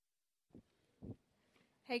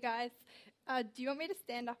Hey guys, do you want me to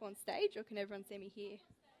stand up on stage or can everyone see me here?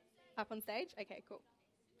 Up on stage? Okay, cool.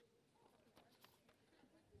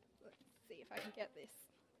 Let's see if I can get this.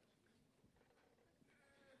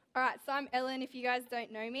 Alright, so I'm Ellen, if you guys don't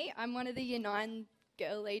know me. I'm one of the Year 9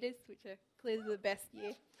 girl leaders, which are clearly the best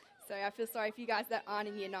year. So I feel sorry for you guys that aren't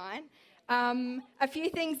in Year 9. A few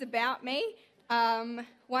things about me.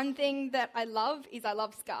 One thing that I love is I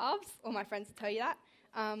love scarves. All my friends will tell you that.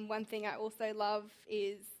 One thing I also love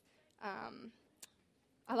is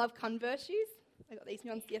I love Converse shoes. I got these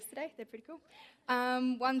ones yesterday. They're pretty cool.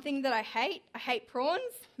 One thing that I hate prawns,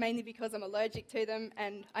 mainly because I'm allergic to them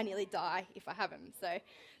and I nearly die if I have them. So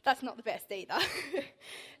that's not the best either.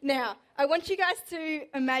 Now, I want you guys to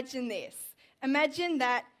imagine this. Imagine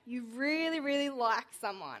that you really, really like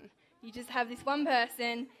someone. You just have this one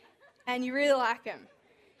person and you really like them.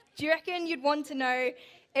 Do you reckon you'd want to know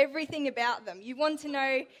everything about them? You want to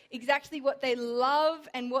know exactly what they love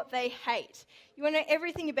and what they hate. You want to know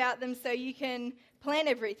everything about them so you can plan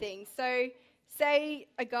everything. So say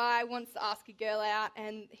a guy wants to ask a girl out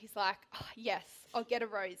and he's like, oh, yes, I'll get her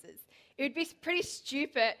roses. It would be pretty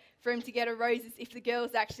stupid for him to get her roses if the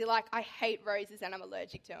girl's actually like, I hate roses and I'm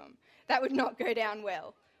allergic to them. That would not go down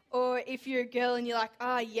well. Or if you're a girl and you're like,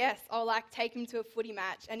 yes, I'll like take him to a footy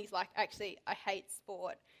match and he's like, actually, I hate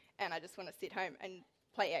sport and I just want to sit home and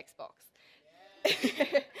play Xbox.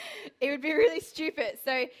 It would be really stupid.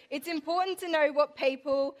 So it's important to know what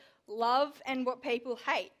people love and what people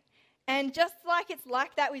hate. And just like it's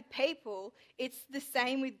like that with people, it's the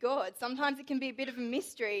same with God. Sometimes it can be a bit of a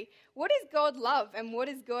mystery. What does God love and what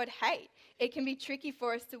does God hate? It can be tricky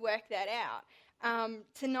for us to work that out.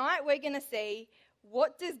 Tonight we're going to see,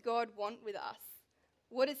 what does God want with us?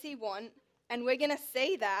 What does he want? And we're going to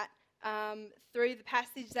see that through the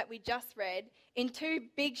passage that we just read in two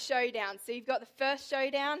big showdowns. So you've got the first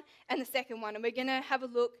showdown and the second one. And we're going to have a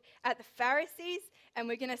look at the Pharisees and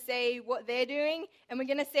we're going to see what they're doing and we're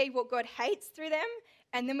going to see what God hates through them.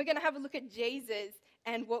 And then we're going to have a look at Jesus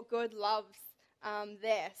and what God loves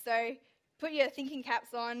there. So put your thinking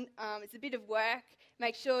caps on. It's a bit of work.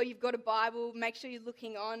 Make sure you've got a Bible. Make sure you're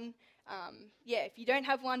looking on. If you don't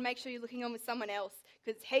have one, make sure you're looking on with someone else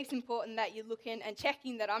because it's heaps important that you're looking and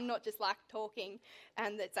checking that I'm not just like talking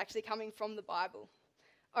and that's actually coming from the Bible.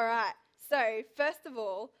 All right, so first of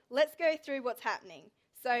all, let's go through what's happening.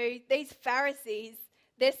 So these Pharisees,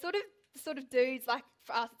 they're sort of dudes, like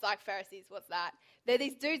for us it's like Pharisees, what's that? They're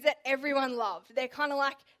these dudes that everyone loved. They're kind of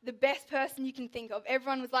like the best person you can think of.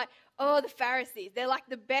 Everyone was like, oh, the Pharisees. They're like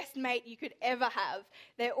the best mate you could ever have.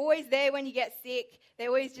 They're always there when you get sick. They're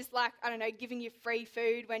always just like, I don't know, giving you free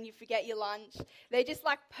food when you forget your lunch. They're just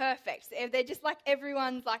like perfect. They're just like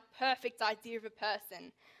everyone's like perfect idea of a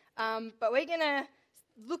person. But we're going to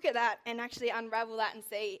look at that and actually unravel that and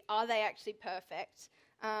see, are they actually perfect?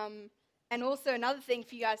 And also another thing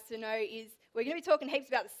for you guys to know is we're going to be talking heaps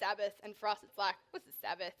about the Sabbath, and for us it's like, what's the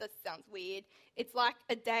Sabbath? That sounds weird. It's like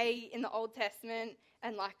a day in the Old Testament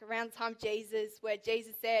and like around the time of Jesus where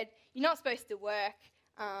Jesus said, you're not supposed to work,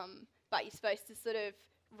 but you're supposed to sort of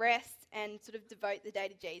rest and sort of devote the day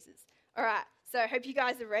to Jesus. All right, so I hope you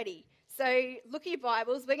guys are ready. So look at your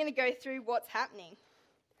Bibles. We're going to go through what's happening.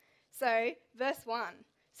 So verse 1.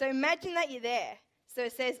 So imagine that you're there. So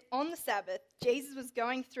it says, on the Sabbath, Jesus was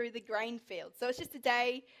going through the grain field. So it's just a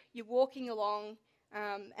day, you're walking along,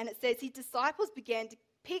 and it says his disciples began to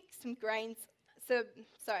pick some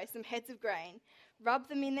heads of grain, rub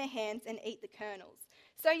them in their hands and eat the kernels.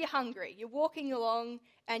 So you're hungry, you're walking along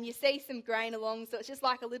and you see some grain along, so it's just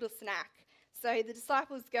like a little snack. So the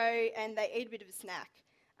disciples go and they eat a bit of a snack.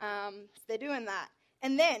 So they're doing that.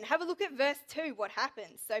 And then have a look at verse 2, what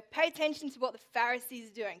happens. So pay attention to what the Pharisees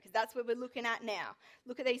are doing, because that's what we're looking at now.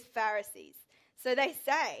 Look at these Pharisees. So they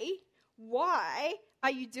say, why are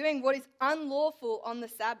you doing what is unlawful on the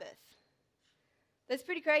Sabbath? That's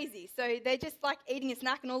pretty crazy. So they're just like eating a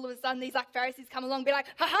snack and all of a sudden these like Pharisees come along and be like,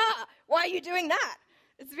 ha, why are you doing that?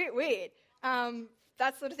 It's a bit weird.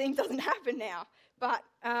 That sort of thing doesn't happen now. But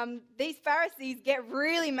these Pharisees get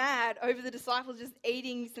really mad over the disciples just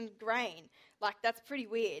eating some grain. Like, that's pretty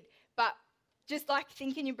weird. But just like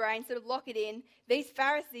think in your brain, sort of lock it in. These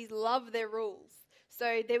Pharisees love their rules.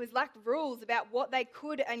 So there was like rules about what they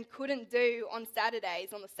could and couldn't do on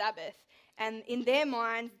Saturdays, on the Sabbath. And in their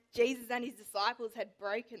minds, Jesus and his disciples had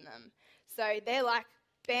broken them. So they're like,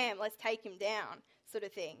 bam, let's take him down, sort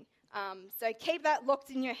of thing. So keep that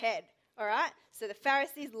locked in your head, all right? So the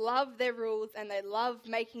Pharisees love their rules and they love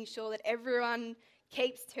making sure that everyone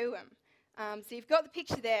keeps to them. So you've got the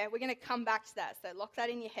picture there. We're going to come back to that, so lock that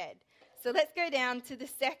in your head. So let's go down to the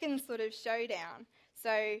second sort of showdown.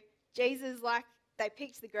 So Jesus, like, they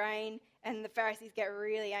picked the grain, and the Pharisees get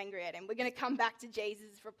really angry at him. We're going to come back to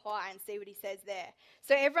Jesus' reply and see what he says there.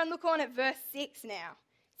 So everyone look on at verse 6 now.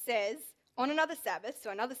 It says, on another Sabbath,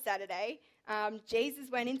 so another Saturday,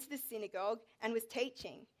 Jesus went into the synagogue and was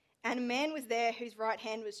teaching. And a man was there whose right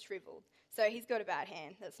hand was shriveled. So he's got a bad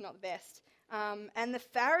hand. That's not the best. And the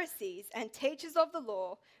Pharisees and teachers of the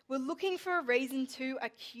law were looking for a reason to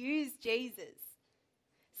accuse Jesus.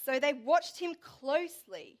 So they watched him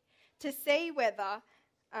closely to see whether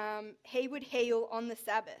he would heal on the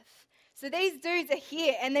Sabbath. So these dudes are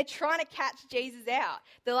here and they're trying to catch Jesus out.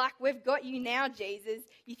 They're like, we've got you now, Jesus.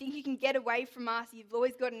 You think you can get away from us. You've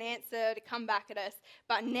always got an answer to come back at us.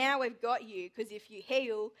 But now we've got you, because if you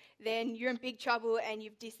heal, then you're in big trouble and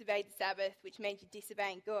you've disobeyed the Sabbath, which means you're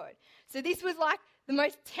disobeying God. So this was like the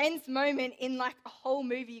most tense moment in like a whole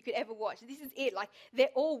movie you could ever watch. This is it. Like, they're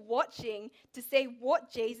all watching to see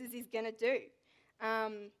what Jesus is going to do.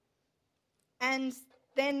 And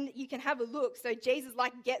then you can have a look. So Jesus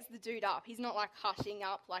like gets the dude up. He's not like hushing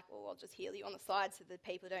up like, oh, I'll just heal you on the side so the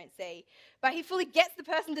people don't see. But he fully gets the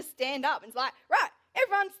person to stand up and it's like, right,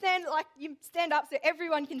 everyone you stand up so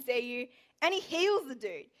everyone can see you. And he heals the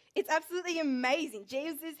dude. It's absolutely amazing.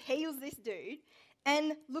 Jesus heals this dude.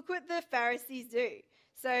 And look what the Pharisees do.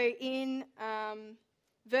 So in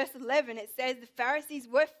verse 11, it says the Pharisees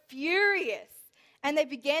were furious and they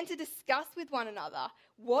began to discuss with one another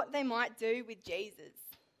what they might do with Jesus.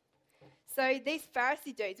 So these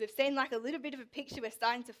Pharisee dudes, we've seen like a little bit of a picture we're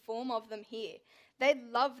starting to form of them here. They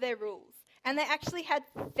love their rules. And they actually had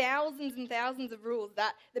thousands and thousands of rules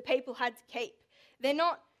that the people had to keep. They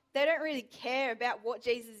don't really care about what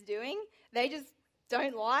Jesus is doing. They just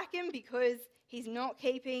don't like him because he's not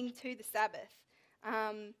keeping to the Sabbath.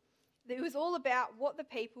 It was all about what the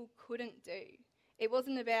people couldn't do. It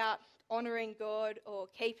wasn't about honouring God or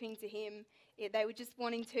keeping to him. They were just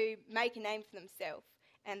wanting to make a name for themselves,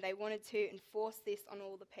 and they wanted to enforce this on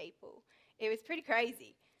all the people. It was pretty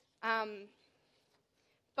crazy.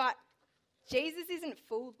 But Jesus isn't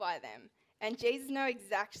fooled by them, and Jesus knows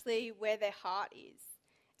exactly where their heart is.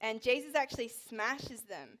 And Jesus actually smashes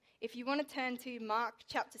them. If you want to turn to Mark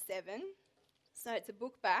chapter 7, so it's a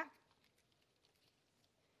book back.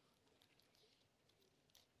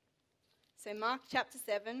 So Mark chapter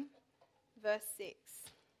 7, verse 6.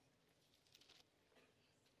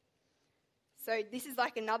 So this is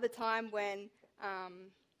like another time when,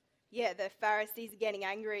 the Pharisees are getting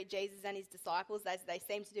angry at Jesus and his disciples, as they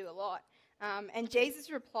seem to do a lot. And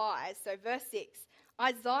Jesus replies, so verse 6,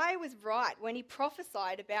 Isaiah was right when he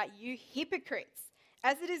prophesied about you hypocrites.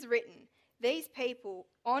 As it is written, these people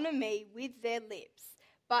honour me with their lips,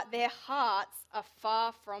 but their hearts are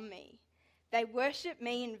far from me. They worship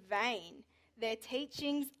me in vain. Their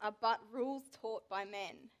teachings are but rules taught by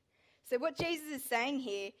men. So what Jesus is saying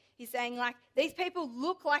here, he's saying like, these people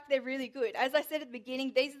look like they're really good. As I said at the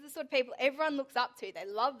beginning, these are the sort of people everyone looks up to. They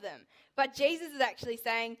love them. But Jesus is actually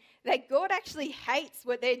saying that God actually hates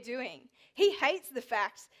what they're doing. He hates the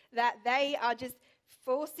fact that they are just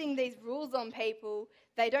forcing these rules on people.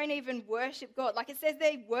 They don't even worship God. Like it says,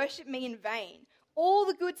 they worship me in vain. All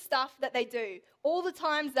the good stuff that they do, all the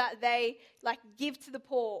times that they like give to the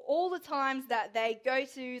poor, all the times that they go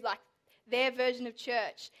to like their version of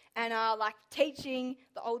church and are like teaching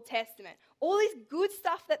the Old Testament, all this good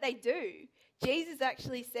stuff that they do, Jesus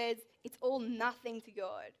actually says it's all nothing to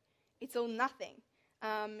God. It's all nothing.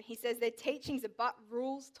 He says their teachings are but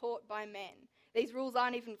rules taught by men. These rules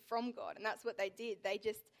aren't even from God, and that's what they did. They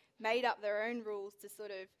just made up their own rules to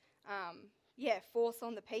sort of force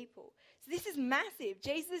on the people. So this is massive.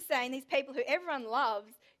 Jesus is saying these people who everyone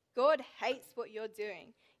loves, God hates what you're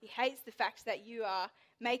doing. He hates the fact that you are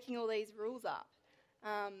making all these rules up.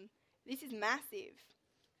 This is massive.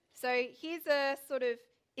 So here's a sort of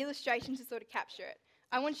illustration to sort of capture it.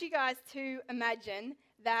 I want you guys to imagine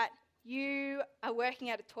that you are working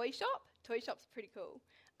at a toy shop. Toy shops are pretty cool.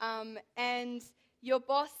 And your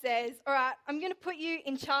boss says, all right, I'm going to put you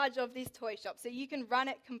in charge of this toy shop so you can run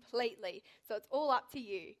it completely. So it's all up to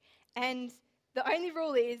you. And the only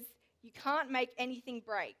rule is you can't make anything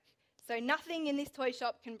break. So nothing in this toy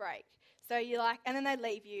shop can break. So you're like, and then they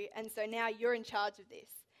leave you. And so now you're in charge of this.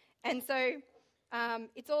 And so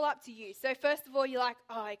it's all up to you. So first of all, you're like,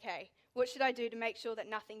 oh, okay, what should I do to make sure that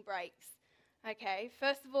nothing breaks? Okay,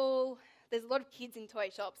 first of all, there's a lot of kids in toy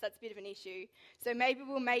shops. That's a bit of an issue. So maybe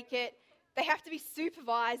we'll make it, they have to be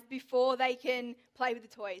supervised before they can play with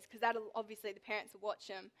the toys, because that'll obviously the parents will watch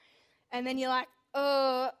them. And then you're like,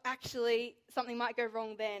 oh, actually, something might go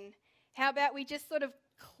wrong then. How about we just sort of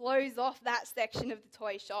close off that section of the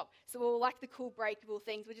toy shop? So we'll like the cool breakable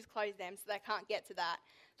things, we'll just close them so they can't get to that.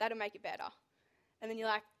 That'll make it better. And then you're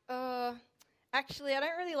like, actually, I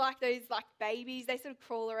don't really like those like babies. They sort of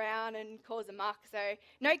crawl around and cause a muck. So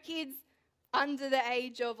no kids under the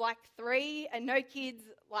age of like 3, and no kids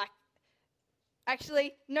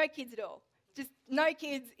no kids at all. Just no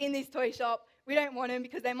kids in this toy shop. We don't want them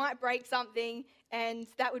because they might break something, and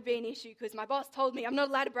that would be an issue because my boss told me I'm not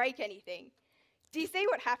allowed to break anything. Do you see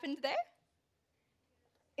what happened there?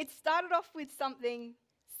 It started off with something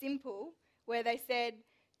simple where they said,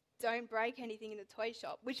 don't break anything in the toy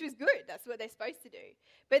shop, which was good. That's what they're supposed to do.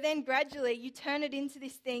 But then gradually you turn it into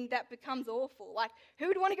this thing that becomes awful. Like, who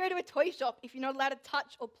would want to go to a toy shop if you're not allowed to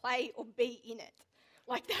touch or play or be in it?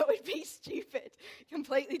 Like, that would be stupid.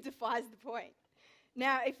 Completely defies the point.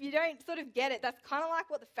 Now, if you don't sort of get it, that's kind of like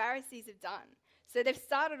what the Pharisees have done. So they've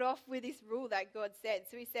started off with this rule that God said.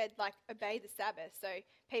 So he said, like, obey the Sabbath, so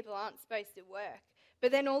people aren't supposed to work.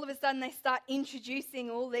 But then all of a sudden they start introducing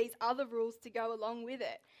all these other rules to go along with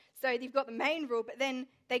it. So you've got the main rule, but then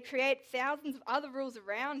they create thousands of other rules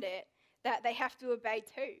around it that they have to obey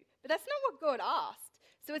too. But that's not what God asked.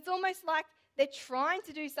 So it's almost like they're trying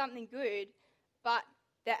to do something good, but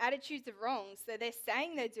their attitudes are wrong. So they're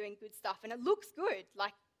saying they're doing good stuff, and it looks good.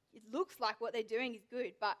 Like, it looks like what they're doing is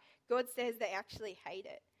good, but God says they actually hate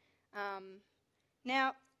it.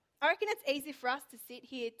 Now, I reckon it's easy for us to sit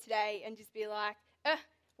here today and just be like,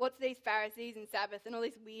 what's these Pharisees and Sabbath and all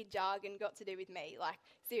this weird jargon got to do with me? Like,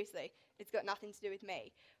 seriously, it's got nothing to do with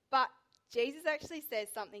me. But Jesus actually says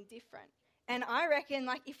something different. And I reckon,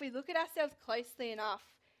 like, if we look at ourselves closely enough,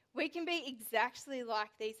 we can be exactly like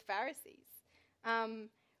these Pharisees.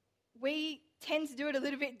 We tend to do it a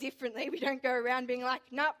little bit differently. We don't go around being like,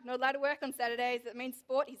 nope, not allowed to work on Saturdays. That means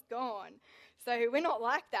sport is gone. So we're not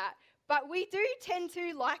like that. But we do tend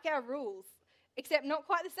to like our rules, except not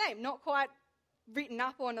quite the same, not quite written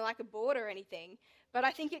up on like a board or anything. But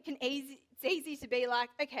I think it's easy to be like,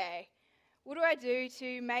 okay, what do I do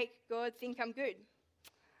to make God think I'm good?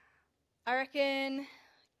 I reckon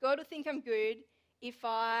God will think I'm good if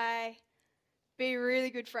I be a really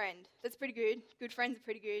good friend. That's pretty good. Good friends are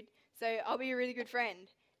pretty good. So I'll be a really good friend.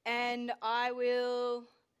 And I will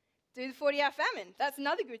do the 40-hour famine. That's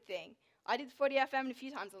another good thing. I did the 40-hour famine a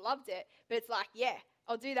few times. I loved it. But it's like, yeah,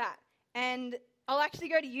 I'll do that. And I'll actually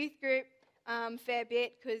go to youth group fair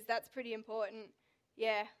bit because that's pretty important.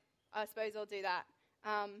 Yeah, I suppose I'll do that.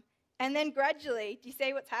 And then gradually, do you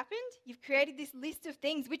see what's happened? You've created this list of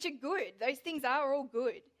things which are good. Those things are all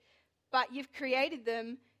good. But you've created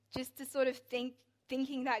them just to sort of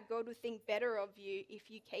thinking that God will think better of you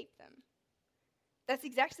if you keep them. That's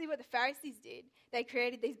exactly what the Pharisees did. They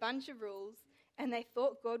created these bunch of rules and they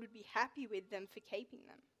thought God would be happy with them for keeping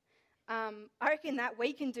them. I reckon that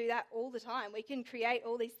we can do that all the time. We can create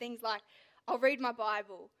all these things like, I'll read my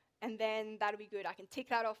Bible and then that'll be good. I can tick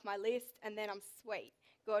that off my list and then I'm sweet.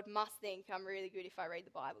 God must think I'm really good if I read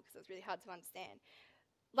the Bible because it's really hard to understand.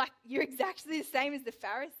 Like, you're exactly the same as the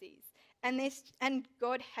Pharisees. And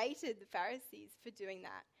God hated the Pharisees for doing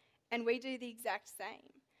that. And we do the exact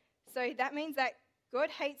same. So that means that God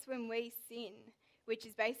hates when we sin, which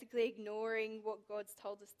is basically ignoring what God's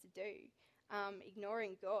told us to do,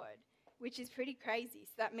 ignoring God, which is pretty crazy.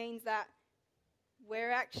 So that means that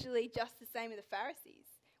we're actually just the same as the Pharisees.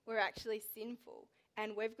 We're actually sinful.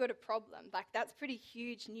 And we've got a problem. Like, that's pretty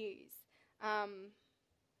huge news.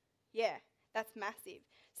 Yeah, that's massive.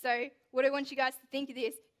 So what I want you guys to think of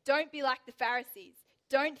this, don't be like the Pharisees.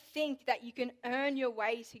 Don't think that you can earn your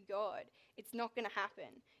way to God. It's not going to happen.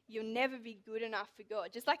 You'll never be good enough for God.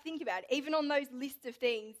 Just like, think about it. Even on those lists of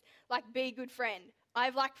things, like be a good friend.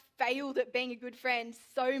 I've like failed at being a good friend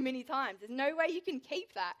so many times. There's no way you can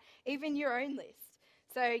keep that, even your own list.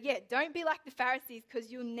 So yeah, don't be like the Pharisees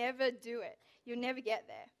because you'll never do it. You'll never get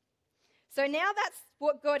there. So now that's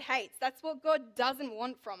what God hates. That's what God doesn't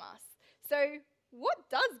want from us. So what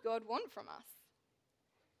does God want from us?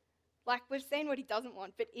 Like, we've seen what he doesn't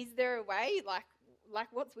want, but is there a way? Like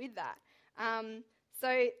what's with that?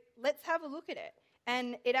 So let's have a look at it.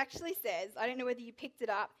 And it actually says, I don't know whether you picked it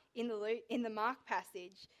up in the Mark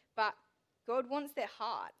passage, but God wants their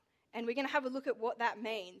heart. And we're going to have a look at what that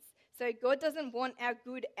means. So God doesn't want our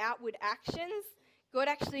good outward actions. God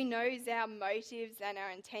actually knows our motives and our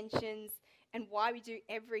intentions and why we do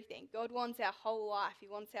everything. God wants our whole life. He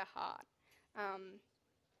wants our heart.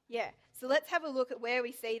 So let's have a look at where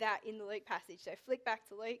we see that in the Luke passage. So flick back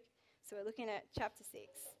to Luke. So we're looking at chapter 6.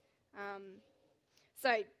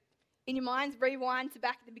 So in your minds, rewind to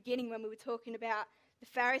back at the beginning when we were talking about the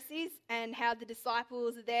Pharisees and how the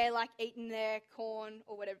disciples are there like eating their corn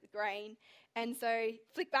or whatever, grain. And so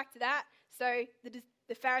flick back to that. So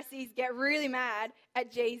the Pharisees get really mad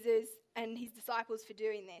at Jesus and his disciples for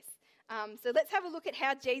doing this. So let's have a look at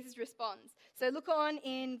how Jesus responds. So look on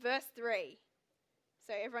in verse 3.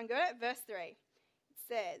 So everyone got it? Verse 3. It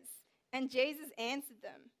says, "And Jesus answered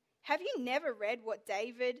them, 'Have you never read what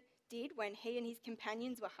David did when he and his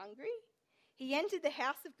companions were hungry? He entered the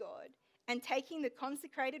house of God, and taking the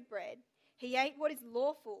consecrated bread, he ate what is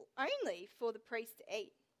lawful only for the priest to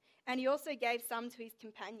eat. And he also gave some to his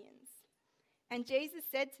companions. And Jesus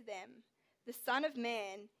said to them, the Son of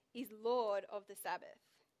Man is Lord of the Sabbath.'"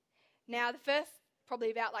 Now, the first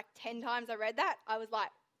probably about 10 times I read that, I was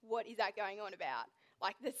like, what is that going on about?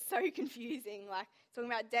 That's so confusing. Talking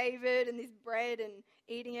about David and this bread and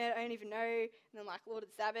eating it, I don't even know. And then, Lord of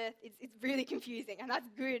the Sabbath. It's really confusing. And that's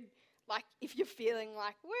good, if you're feeling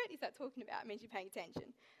what is that talking about? It means you're paying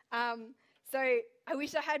attention. So I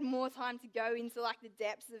wish I had more time to go into, the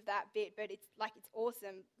depths of that bit. But it's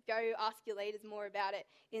awesome. Go ask your leaders more about it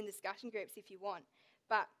in discussion groups if you want.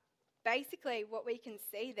 But basically what we can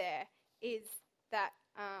see there is that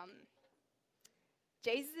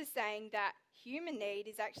Jesus is saying that human need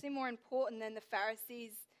is actually more important than the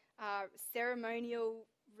Pharisees' ceremonial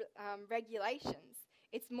regulations.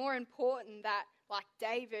 It's more important that,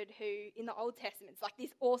 David, who in the Old Testament is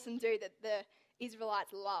this awesome dude that the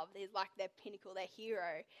Israelites love. He's their pinnacle, their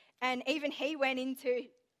hero. And even he went into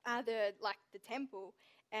the temple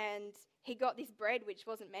and he got this bread which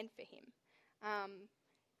wasn't meant for him.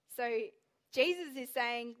 So Jesus is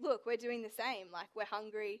saying, look, we're doing the same. We're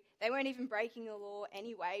hungry. They weren't even breaking the law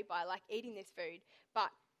anyway by, eating this food.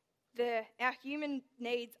 But our human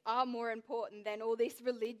needs are more important than all this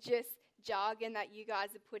religious jargon that you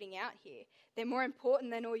guys are putting out here. They're more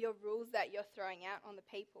important than all your rules that you're throwing out on the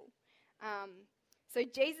people. So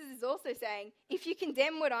Jesus is also saying, if you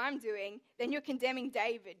condemn what I'm doing, then you're condemning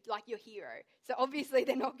David, your hero. So obviously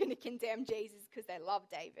they're not going to condemn Jesus because they love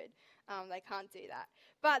David. They can't do that.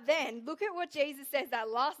 But then look at what Jesus says, that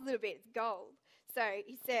last little bit. It's gold. So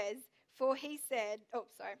he says, for he said,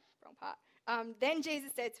 wrong part. Then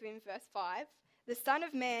Jesus said to him, verse 5, the Son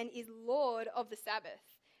of Man is Lord of the Sabbath.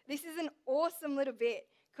 This is an awesome little bit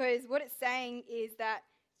because what it's saying is that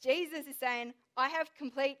Jesus is saying, I have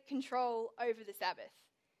complete control over the Sabbath.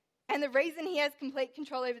 And the reason he has complete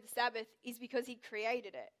control over the Sabbath is because he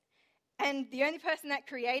created it. And the only person that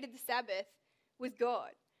created the Sabbath was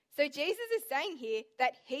God. So Jesus is saying here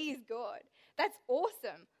that he is God. That's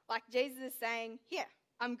awesome. Jesus is saying, yeah,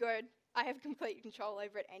 I'm good. I have complete control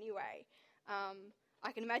over it anyway.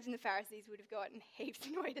 I can imagine the Pharisees would have gotten heaps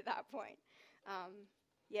annoyed at that point.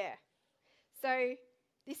 Yeah. So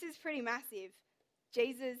this is pretty massive.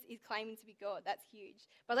 Jesus is claiming to be God. That's huge.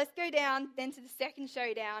 But let's go down then to the second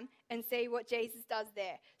showdown and see what Jesus does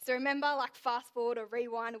there. So remember, fast forward or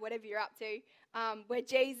rewind or whatever you're up to, where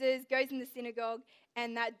Jesus goes in the synagogue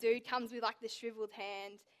and that dude comes with the shriveled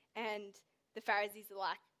hand, and the Pharisees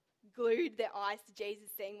are glued their eyes to Jesus,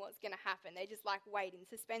 seeing what's going to happen. They're just waiting.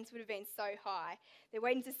 Suspense would have been so high. They're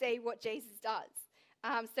waiting to see what Jesus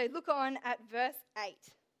does. So look on at verse 8.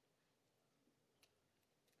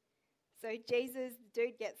 So Jesus, the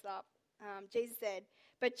dude gets up. Jesus said,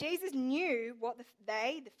 but Jesus knew what the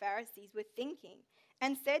Pharisees, were thinking,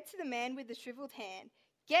 and said to the man with the shriveled hand,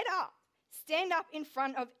 get up, stand up in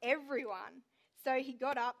front of everyone. So he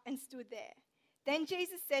got up and stood there. Then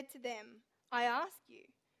Jesus said to them, I ask you,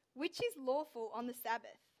 which is lawful on the Sabbath,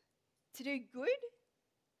 to do good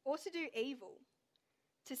or to do evil,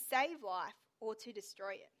 to save life or to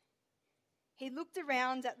destroy it? He looked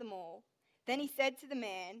around at them all. Then he said to the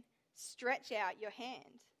man, stretch out your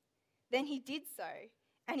hand. Then he did so,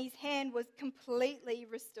 and his hand was completely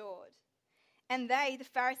restored. And they, the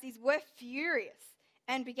Pharisees, were furious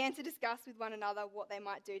and began to discuss with one another what they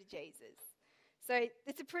might do to Jesus. So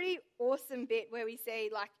it's a pretty awesome bit where we see,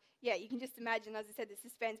 you can just imagine, as I said, the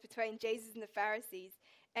suspense between Jesus and the Pharisees.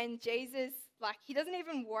 And Jesus, he doesn't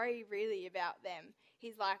even worry really about them.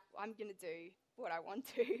 He's I'm going to do what I want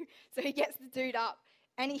to. So he gets the dude up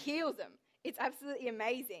and he heals him. It's absolutely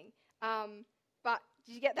amazing. But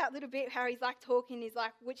did you get that little bit how he's talking? He's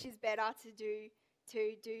which is better to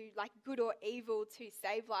do good or evil, to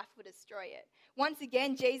save life or destroy it? Once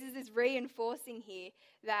again, Jesus is reinforcing here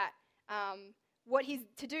that what he's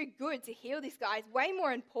to do good, to heal this guy, is way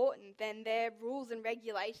more important than their rules and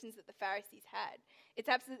regulations that the Pharisees had. It's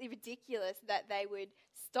absolutely ridiculous that they would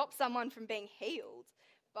stop someone from being healed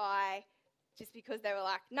by just because they were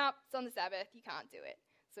nope, it's on the Sabbath, you can't do it,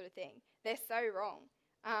 sort of thing. They're so wrong.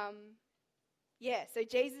 So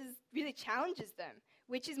Jesus really challenges them.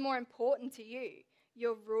 Which is more important to you,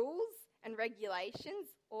 your rules and regulations,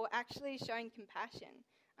 or actually showing compassion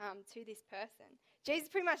to this person? Jesus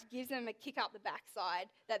pretty much gives them a kick up the backside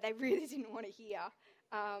that they really didn't want to hear.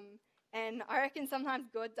 And I reckon sometimes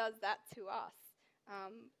God does that to us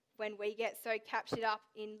when we get so captured up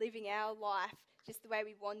in living our life just the way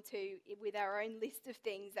we want to with our own list of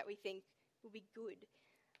things that we think will be good.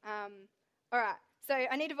 All right, so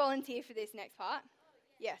I need a volunteer for this next part.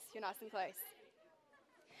 Yes, you're nice and close.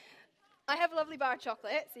 I have a lovely bar of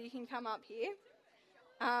chocolate, so you can come up here.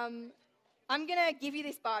 I'm going to give you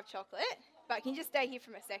this bar of chocolate, but can you just stay here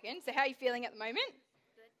for a second? So how are you feeling at the moment?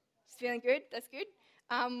 Good. Just feeling good? That's good.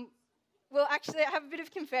 Well, actually, I have a bit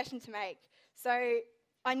of confession to make. So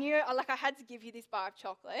I knew I had to give you this bar of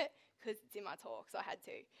chocolate because it's in my talk, so I had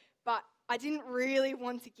to. But I didn't really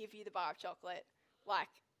want to give you the bar of chocolate.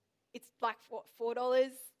 It's like, what, $4?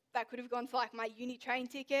 That could have gone for my uni train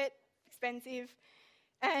ticket. Expensive.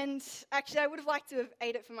 And actually, I would have liked to have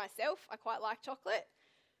ate it for myself. I quite like chocolate.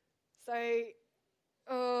 So,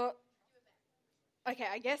 okay,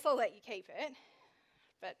 I guess I'll let you keep it.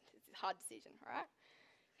 But it's a hard decision, all right?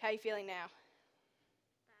 How are you feeling now?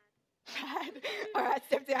 Bad. All right,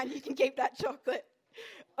 step down. You can keep that chocolate.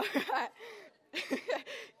 All right.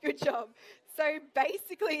 Good job. So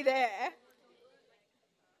basically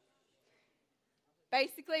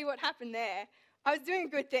what happened there, I was doing a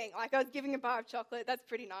good thing. I was giving a bar of chocolate. That's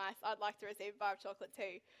pretty nice. I'd like to receive a bar of chocolate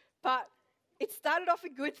too. But it started off a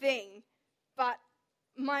good thing, but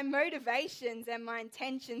my motivations and my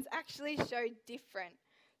intentions actually showed different.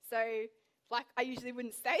 So, I usually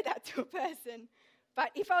wouldn't say that to a person.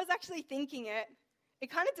 But if I was actually thinking it,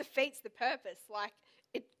 it kind of defeats the purpose.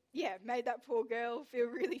 It made that poor girl feel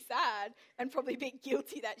really sad and probably a bit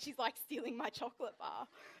guilty that she's stealing my chocolate bar.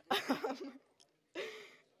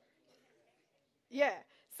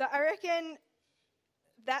 So I reckon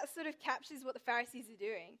that sort of captures what the Pharisees are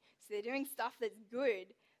doing. So they're doing stuff that's good,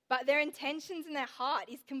 but their intentions in their heart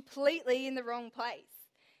is completely in the wrong place.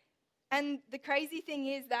 And the crazy thing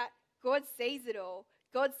is that God sees it all.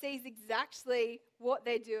 God sees exactly what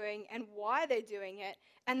they're doing and why they're doing it.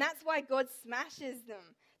 And that's why God smashes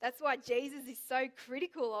them. That's why Jesus is so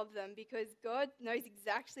critical of them, because God knows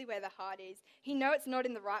exactly where the heart is. He knows it's not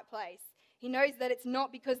in the right place. He knows that it's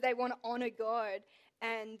not because they want to honor God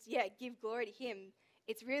and, give glory to him.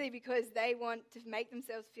 It's really because they want to make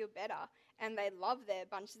themselves feel better, and they love their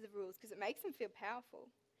bunches of rules because it makes them feel powerful.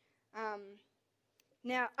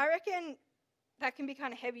 Now, I reckon that can be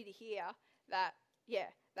kind of heavy to hear, that.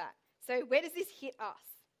 So where does this hit us?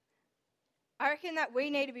 I reckon that we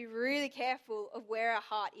need to be really careful of where our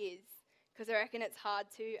heart is, because I reckon it's hard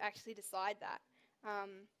to actually decide that.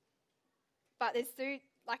 But there's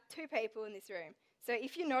two people in this room. So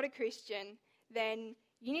if you're not a Christian, then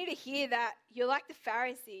you need to hear that you're like the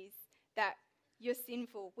Pharisees, that you're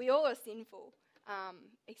sinful. We all are sinful,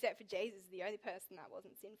 except for Jesus, the only person that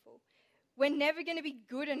wasn't sinful. We're never going to be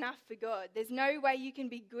good enough for God. There's no way you can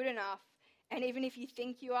be good enough. And even if you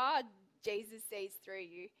think you are, Jesus sees through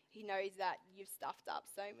you. He knows that you've stuffed up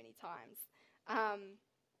so many times.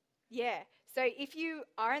 So if you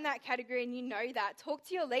are in that category and you know that, talk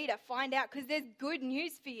to your leader, find out, because there's good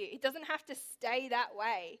news for you. It doesn't have to stay that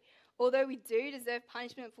way. Although we do deserve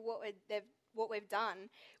punishment for what we've done.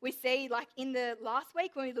 We see, in the last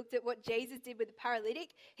week when we looked at what Jesus did with the paralytic,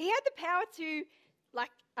 he had the power to,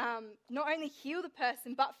 not only heal the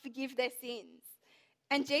person, but forgive their sins.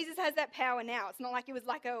 And Jesus has that power now. It's not like it was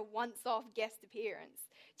a once-off guest appearance.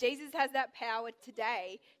 Jesus has that power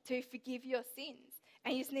today to forgive your sins.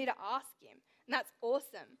 And you just need to ask him. And that's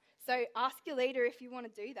awesome. So ask your leader if you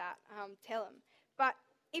want to do that. Tell him. But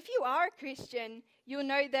if you are a Christian, you'll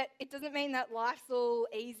know that it doesn't mean that life's all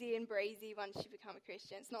easy and breezy once you become a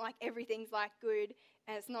Christian. It's not like everything's good,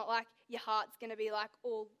 and it's not like your heart's going to be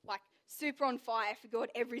all super on fire for God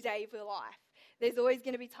every day of your life. There's always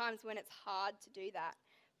going to be times when it's hard to do that.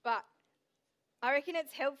 But I reckon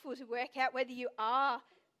it's helpful to work out whether you are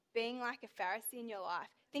being like a Pharisee in your life.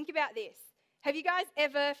 Think about this. Have you guys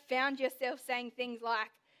ever found yourself saying things like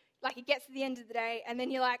it gets to the end of the day and then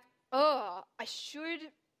you're like, oh, I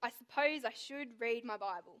suppose I should read my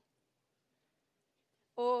Bible.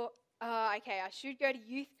 Or, I should go to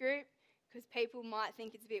youth group because people might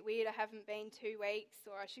think it's a bit weird I haven't been 2 weeks.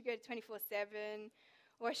 Or I should go to 24/7.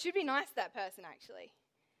 Or I should be nice to that person, actually.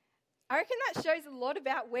 I reckon that shows a lot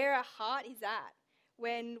about where our heart is at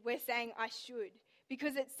when we're saying I should.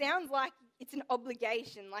 Because it sounds like it's an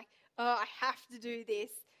obligation, I have to do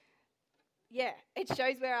this. Yeah, it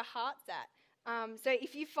shows where our heart's at. So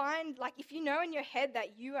if you find, if you know in your head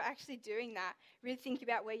that you are actually doing that, really think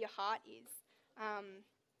about where your heart is.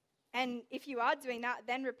 And if you are doing that,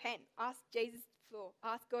 then repent. Ask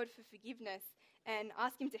God for forgiveness and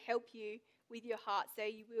ask him to help you with your heart so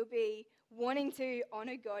you will be wanting to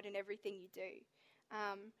honour God in everything you do.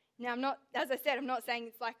 Now, I'm not saying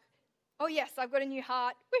it's oh yes, I've got a new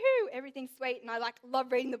heart, woohoo, everything's sweet, and I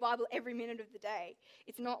love reading the Bible every minute of the day.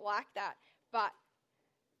 It's not like that. But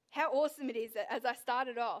how awesome it is that as I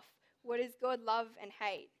started off, what does God love and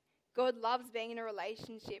hate? God loves being in a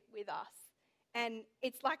relationship with us. And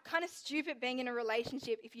it's like kind of stupid being in a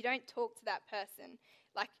relationship if you don't talk to that person.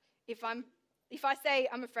 Like if I say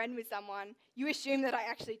I'm a friend with someone, you assume that I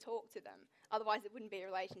actually talk to them. Otherwise it wouldn't be a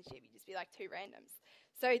relationship. You'd just be like two randoms.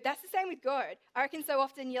 So that's the same with God. I reckon so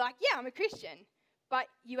often you're like, yeah, I'm a Christian. But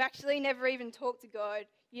you actually never even talk to God.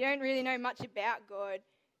 You don't really know much about God.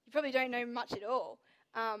 You probably don't know much at all.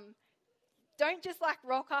 Don't just like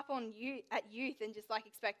rock up on at youth and just like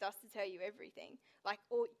expect us to tell you everything. Like,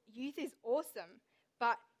 youth is awesome,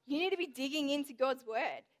 but you need to be digging into God's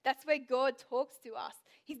word. That's where God talks to us.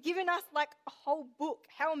 He's given us like a whole book.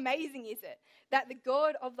 How amazing is it that the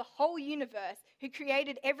God of the whole universe, who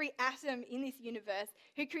created every atom in this universe,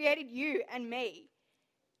 who created you and me,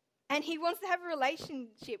 and he wants to have a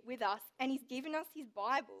relationship with us, and he's given us his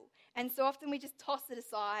Bible. And so often we just toss it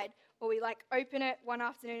aside, or we like open it one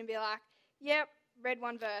afternoon and be like, yep, read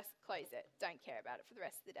one verse, close it, don't care about it for the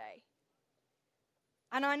rest of the day.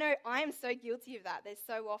 And I know I am so guilty of that. There's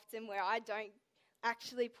so often where I don't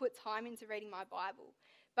actually put time into reading my Bible.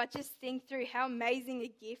 But just think through how amazing a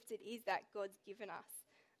gift it is that God's given us.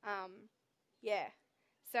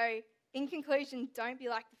 So in conclusion, don't be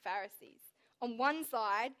like the Pharisees. On one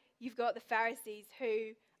side, you've got the Pharisees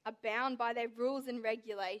who are bound by their rules and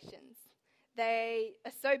regulations. They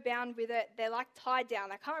are so bound with it, they're like tied down.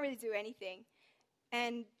 They can't really do anything.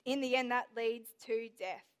 And in the end, that leads to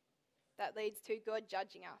death. That leads to God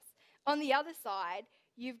judging us. On the other side,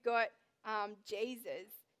 you've got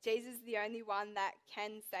Jesus. Jesus is the only one that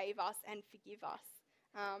can save us and forgive us.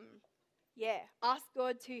 Ask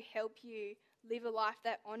God to help you live a life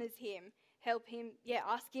that honours him.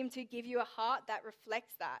 Ask him to give you a heart that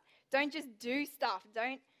reflects that. Don't just do stuff.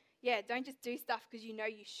 Don't just do stuff because you know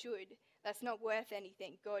you should. That's not worth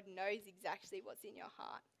anything. God knows exactly what's in your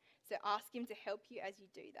heart. So ask him to help you as you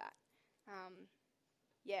do that.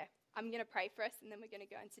 I'm going to pray for us and then we're going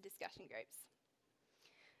to go into discussion groups.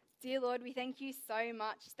 Dear Lord, we thank you so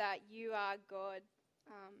much that you are God.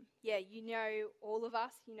 You know all of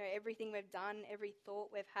us. You know everything we've done, every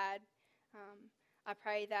thought we've had. I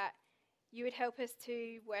pray that you would help us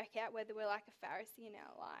to work out whether we're like a Pharisee in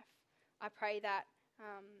our life. I pray that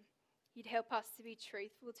you'd help us to be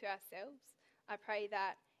truthful to ourselves. I pray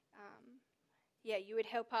that, you would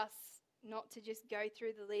help us not to just go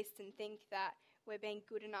through the list and think that we're being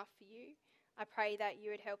good enough for you. I pray that you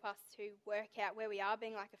would help us to work out where we are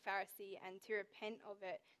being like a Pharisee and to repent of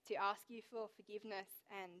it, to ask you for forgiveness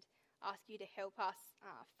and ask you to help us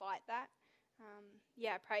fight that.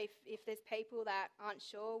 I pray if there's people that aren't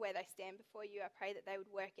sure where they stand before you, I pray that they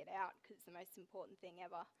would work it out because it's the most important thing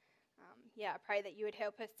ever. I pray that you would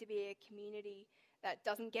help us to be a community that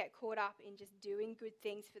doesn't get caught up in just doing good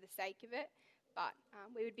things for the sake of it, but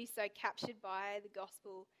we would be so captured by the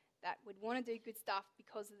gospel that would want to do good stuff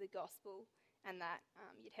because of the gospel, and that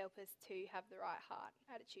you'd help us to have the right heart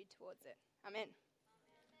attitude towards it. Amen.